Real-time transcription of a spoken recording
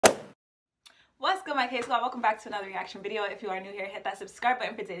What's good, my K Squad? Welcome back to another reaction video. If you are new here, hit that subscribe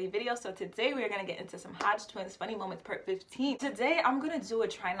button for daily videos. So today we are going to get into some Hodgetwins funny moments part 15. Today I'm going to do a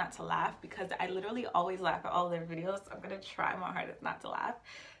try not to laugh because I literally always laugh at all their videos. So I'm going to try my hardest not to laugh.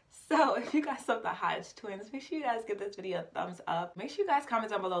 So if you guys love the Hodgetwins, make sure you guys give this video a thumbs up. Make sure you guys comment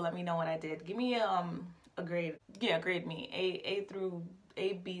down below, let me know what I did. Give me a grade. Yeah, grade me. A through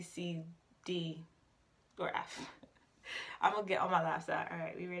A, B, C, D, or F. I'm going to get all my laughs out.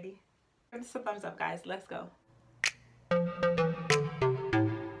 Alright, we ready? Give us a thumbs up, guys. Let's go. I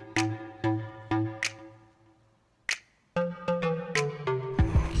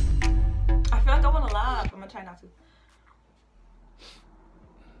feel like I want to laugh. I'm going to try not to.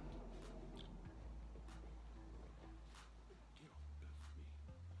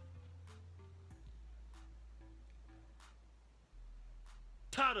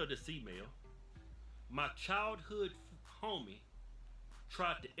 Tired of this email. My childhood homie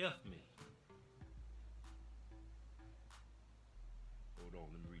tried to F me. Hold on,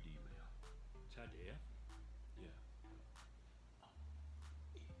 let me read the email. Tried to F? Yeah.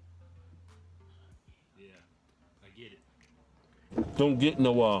 Yeah, I get it. Don't get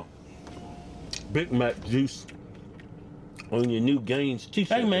no Big Mac juice on your new Gaines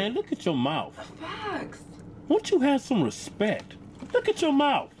t-shirt. Hey man, look at your mouth. Facts. Won't you have some respect? Look at your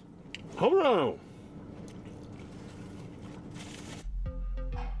mouth. Hold on.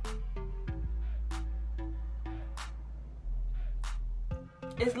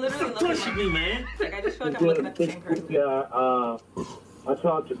 It's literally looking like me, man. Like, I just feel like I'm looking at the same person. I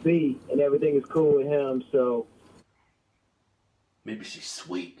talked to B and everything is cool with him, so Maybe she's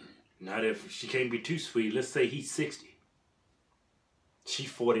sweet. Not if she can't be too sweet. Let's say he's 60. She's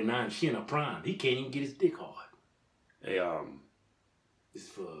 49. She in her prime. He can't even get his dick hard. Hey, this is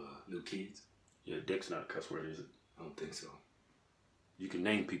for little kids. Yeah, dick's not a cuss word, is it? I don't think so. You can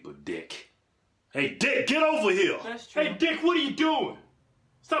name people Dick. Hey, Dick, get over here. That's true. Hey, Dick, what are you doing?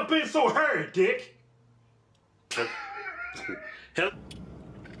 Stop being so hurried, Dick. Help.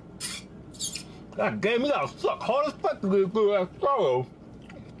 God damn, you gotta suck hard as fuck to get through that swallow.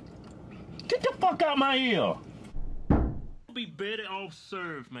 Get the fuck out my ear. Be better off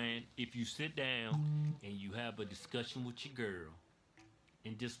served, man, if you sit down and you have a discussion with your girl.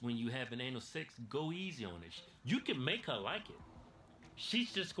 And just when you have an anal sex, go easy on it. You can make her like it.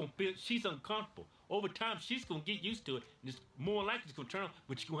 She's just gonna feel, she's uncomfortable. Over time, she's gonna get used to it, and it's more likely it's gonna turn on,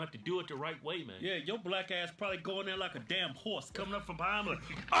 but you're gonna have to do it the right way, man. Yeah, your black ass probably going there like a damn horse, coming up from behind like,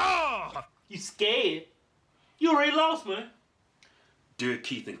 ah! You scared? You already lost, man. Dear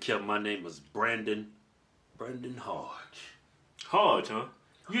Keith and Kevin, my name is Brandon Hodge. Hodge, huh?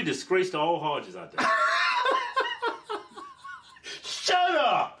 You disgraced all Hodges out there. Shut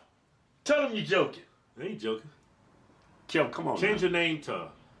up! Tell him you're joking. I ain't joking. Kev, come on. Change your name to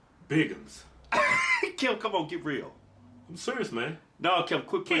Biggums. Kev, come on, get real. I'm serious, man. No, Kev,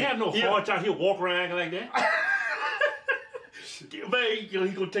 quit playing. Can't have no Hodge out here walking around acting like that. Man, he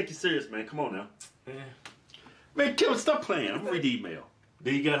gonna take you serious, man. Come on now. Man, Kevin, stop playing. I'm gonna read the email.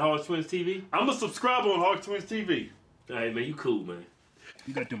 Do you got Hodgetwins TV? I'm a subscriber on Hodgetwins TV. All right, man, you cool, man.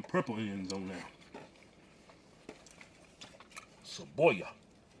 You got them purple ends on there. Cebolla.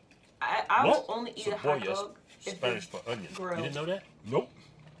 I will only eat a hot dog if Spanish for onion. grilled. You didn't know that? Nope.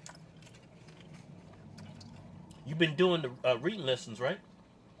 You've been doing the reading lessons, right?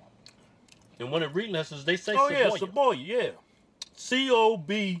 In one of the reading lessons, they say Cebolla. Yeah, Cebolla, yeah.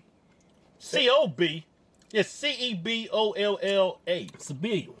 C-O-B. C-O-B? Yes, C-E-B-O-L-L-A.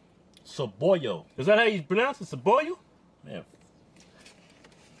 Cebolla. Cebolla. Is that how you pronounce it? Cebolla? Yeah.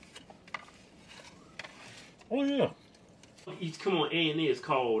 Oh, yeah. Each come on A&E is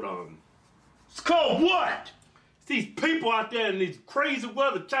called, It's called what? It's these people out there in this crazy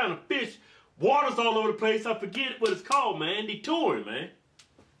weather trying to fish. Water's all over the place. I forget what it's called, man. They touring, man.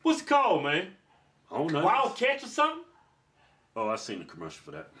 What's it called, man? I don't know. Wild Catch or something? Oh, I seen the commercial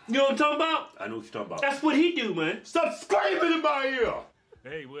for that. You know what I'm talking about? I know what you're talking about. That's what he do, man. Stop screaming in my ear.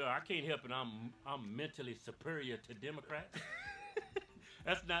 Hey, well, I can't help it. I'm mentally superior to Democrats.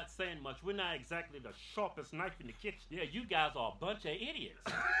 That's not saying much. We're not exactly the sharpest knife in the kitchen. Yeah, you guys are a bunch of idiots.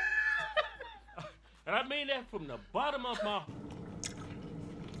 And I mean that from the bottom of my...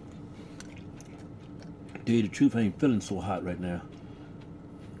 Tell you the truth, I ain't feeling so hot right now.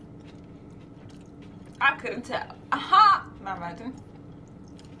 I couldn't tell. Aha! Not imagine.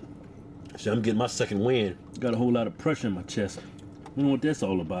 See, I'm getting my second wind. Got a whole lot of pressure in my chest. I don't know what that's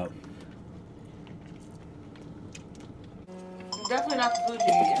all about. Definitely not the food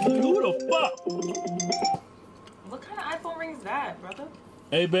you're eating. Who the fuck? What kind of iPhone ring is that, brother?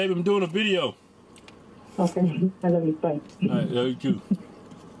 Hey, babe, I'm doing a video. Okay, I love you, bye. All right, love you too.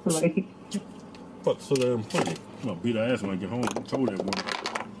 Bye. Fuck so damn funny. I'm gonna beat her ass when I get home. I told that woman.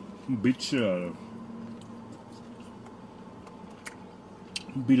 I'm gonna beat the shit out of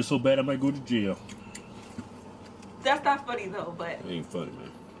her. Beat her so bad I might go to jail. That's not funny though, but... It ain't funny,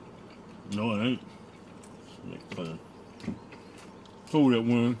 man. No, it ain't. Make fun. Told that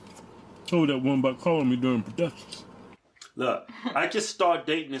one about calling me during productions. Look, I just started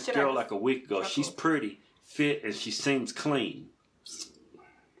dating this girl like a week ago. She's pretty, fit, and she seems clean.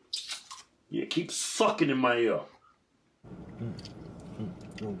 Yeah, keep sucking in my ear.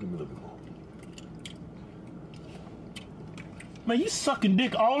 Don't give me a little bit more. Man, you sucking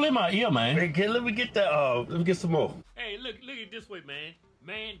dick all in my ear, man. Hey, let me get that. Let me get some more. Hey, look at it this way, man.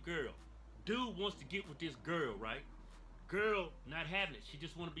 Man, girl. Dude wants to get with this girl, right? Girl not having it. She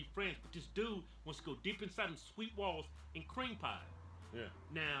just want to be friends. But this dude wants to go deep inside them sweet walls and cream pie. Yeah.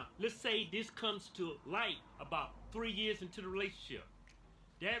 Now, let's say this comes to light about 3 years into the relationship.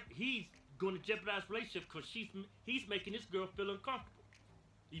 That he's going to jeopardize the relationship because he's making this girl feel uncomfortable.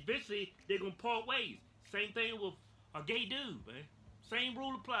 Eventually, they're going to part ways. Same thing with a gay dude, man. Same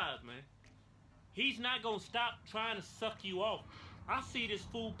rule applies, man. He's not going to stop trying to suck you off. I see this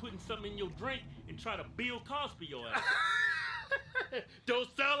fool putting something in your drink and try to Bill Cosby your ass. Don't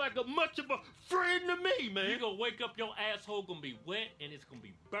sound like much of a friend to me, man. You're gonna wake up, your asshole gonna be wet and it's gonna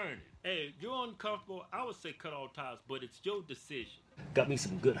be burning. Hey, you're uncomfortable. I would say cut all ties, but it's your decision. Got me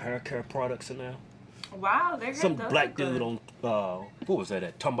some good hair care products in there. Wow, they're good. Some black dude on, what was that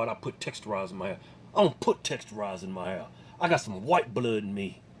at? Talking about I put texturizer in my hair. I don't put texturizer in my hair. I got some white blood in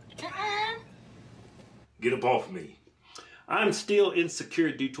me. Get up off me. I'm still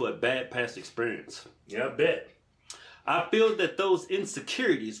insecure due to a bad past experience. Yeah, I bet. I feel that those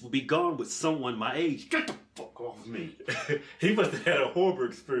insecurities will be gone with someone my age. Get the fuck off me. He must have had a horrible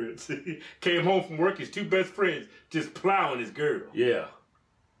experience. Came home from work, his two best friends just plowing his girl. Yeah.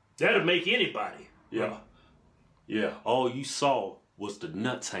 That'll make anybody. Yeah. Yeah. All you saw was the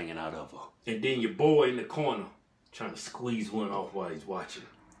nuts hanging out of her. And then your boy in the corner trying to squeeze one off while he's watching.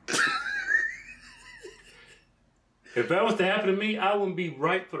 If that was to happen to me, I wouldn't be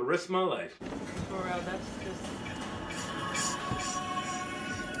right for the rest of my life. For real, that's just...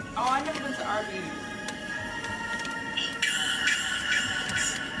 Oh, I've never been to Arby's.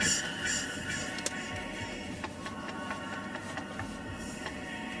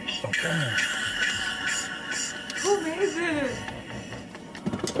 Okay. Who made this?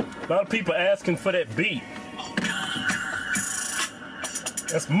 A lot of people asking for that beat.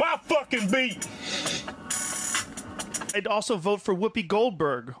 That's my fucking beat. I'd also vote for Whoopi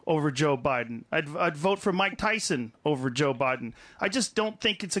Goldberg over Joe Biden. I'd vote for Mike Tyson over Joe Biden. I just don't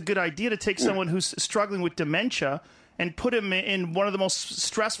think it's a good idea to take someone who's struggling with dementia and put him in one of the most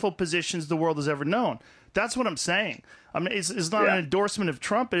stressful positions the world has ever known. That's what I'm saying. I mean, it's not an endorsement of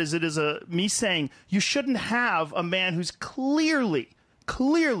Trump. It is me saying you shouldn't have a man who's clearly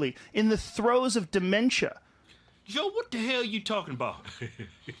in the throes of dementia. Joe, what the hell are you talking about?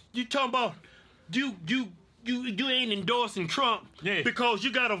 You talking about you ain't endorsing Trump because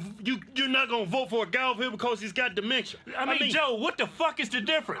you're not gonna vote for a guy over here because he's got dementia. I mean, Joe, what the fuck is the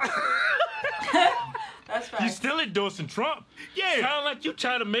difference? That's right. You still endorsing Trump? Yeah. Sound like you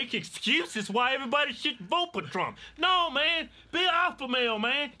trying to make excuses why everybody should vote for Trump. No, man. Be an alpha male,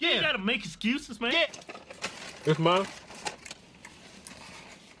 man. You ain't gotta make excuses, man. Yeah. That's mine.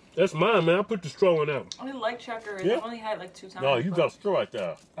 That's mine, man. I put the straw in that one. I only like checkers. I only had like 2 times. No, you got a straw right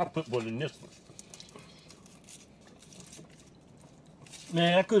there. I put one in this one.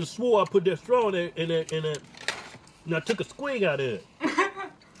 Man, I could have swore I put that straw in that, and I took a squig out of it.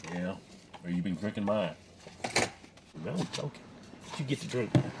 Yeah, or you been drinking mine? No, I'm joking. What you get to drink?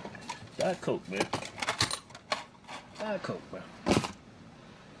 Diet Coke, man. Diet Coke, man.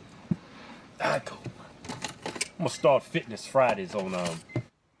 Diet Coke. I'm gonna start fitness Fridays on.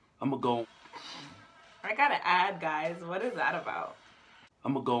 I'm gonna go. I got an ad, guys. What is that about?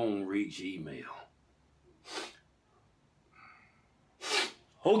 I'm gonna go and read your email.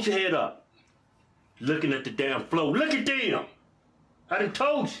 Hold your head up. Looking at the damn floor. Look at them. I done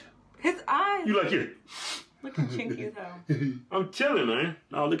told you. His eyes. You like it? Look at Chinky as hell. I'm chilling, man.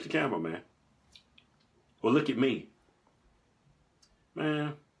 No, look at the camera, man. Or look at me.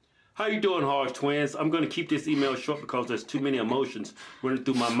 Man. How you doing, Hodgetwins? I'm going to keep this email short because there's too many emotions running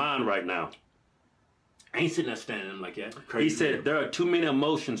through my mind right now. I ain't sitting there standing like that. Crazy. He said, there are too many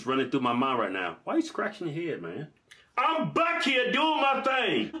emotions running through my mind right now. Why are you scratching your head, man? I'm back here doing my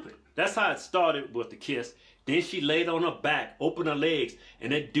thing. That's how it started with the kiss. Then she laid on her back, opened her legs,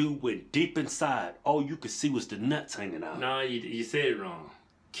 and that dude went deep inside. All you could see was the nuts hanging out. No, you said it wrong.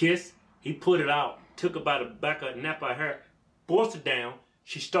 Kiss, he put it out, took her by the back of the neck of her hair, forced it down,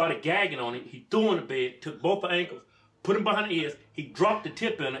 She started gagging on it. He threw her in the bed, took both her ankles, put them behind the ears. He dropped the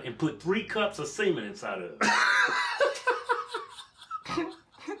tip in her and put 3 cups of semen inside of her.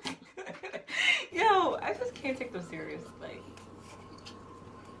 Yo, I just can't take them serious. Like,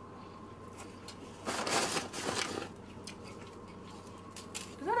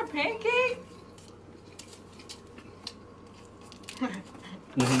 is that a pancake?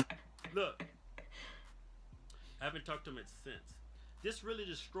 Look, I haven't talked to him since. This really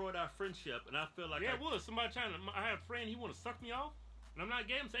destroyed our friendship, and I feel like it was. Somebody trying to. I have a friend. He want to suck me off, and I'm not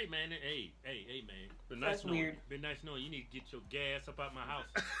gay. I'm saying, hey man, hey, man. Been nice That's knowing weird. you. Been nice knowing you. You need to get your gas up out my house.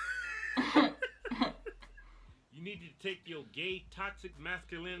 You need to take your gay, toxic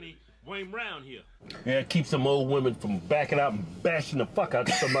masculinity Wayne Brown here. Yeah, it keeps some old women from backing out and bashing the fuck out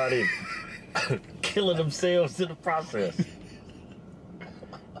of somebody and killing themselves in the process.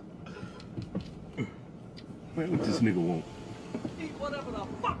 Man, what this nigga want? Eat whatever the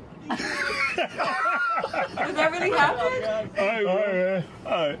fuck. Does that really happen? All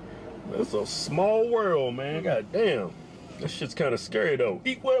right. That's a small world, man. God damn. That shit's kind of scary, though.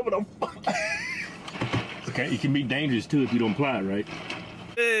 Eat whatever the fuck. Okay, it can be dangerous, too, if you don't apply it, right?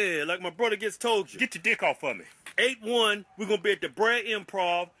 Yeah, like my brother gets told you. Get your dick off of me. 8-1, we're going to be at the Brea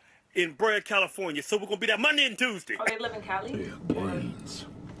Improv in Brea, California. So we're going to be there Monday and Tuesday. Oh, they live in Cali? Yeah, gains.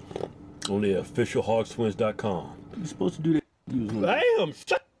 Only at officialhodgetwins.com. You're supposed to do that. Damn,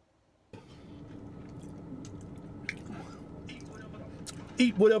 shut.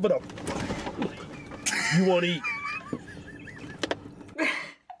 Eat whatever the you want to eat.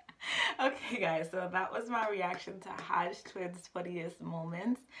 Okay, guys, so that was my reaction to Hodgetwins' funniest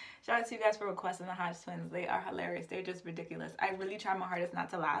moments. Shout out to you guys for requesting the Hodgetwins. They are hilarious. They're just ridiculous. I really try my hardest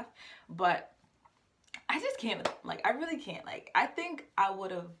not to laugh, but I just can't, like, I really can't. Like, I think I would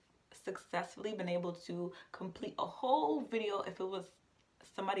have successfully been able to complete a whole video if it was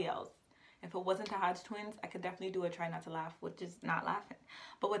somebody else. If it wasn't the Hodgetwins, I could definitely do a try not to laugh with just not laughing.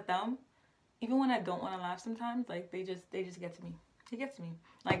 But with them, even when I don't want to laugh sometimes, like, they just get to me. He gets me.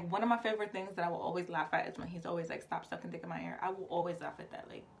 Like, one of my favorite things that I will always laugh at is when he's always like, stop sucking dick in my ear. I will always laugh at that.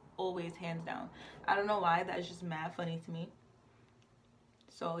 Like, always, hands down. I don't know why. That is just mad funny to me.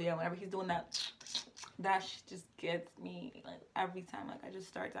 So yeah, whenever he's doing that just gets me, like, every time. Like, I just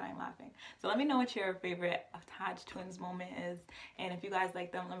start dying laughing. So let me know what your favorite Hodgetwins moment is. And if you guys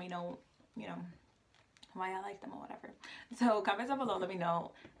like them, let me know, you know, why I like them or whatever. So comment down below, let me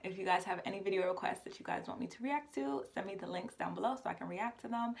know if you guys have any video requests that you guys want me to react to. Send me the links down below so I can react to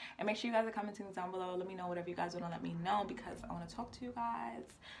them, and make sure you guys are commenting down below. Let me know whatever you guys want to let me know, because I want to talk to you guys.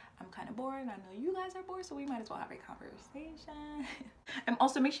 I'm kind of bored, and I know you guys are bored, so we might as well have a conversation. And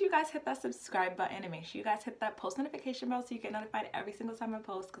also make sure you guys hit that subscribe button, and make sure you guys hit that post notification bell so you get notified every single time I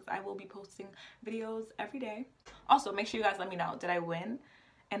post, because I will be posting videos every day. Also make sure you guys let me know, did I win?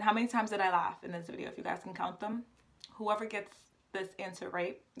 And how many times did I laugh in this video? If you guys can count them. Whoever gets this answer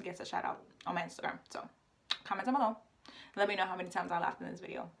right gets a shout out on my Instagram. So comment down below. Let me know how many times I laughed in this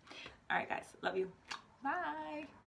video. Alright guys, love you. Bye.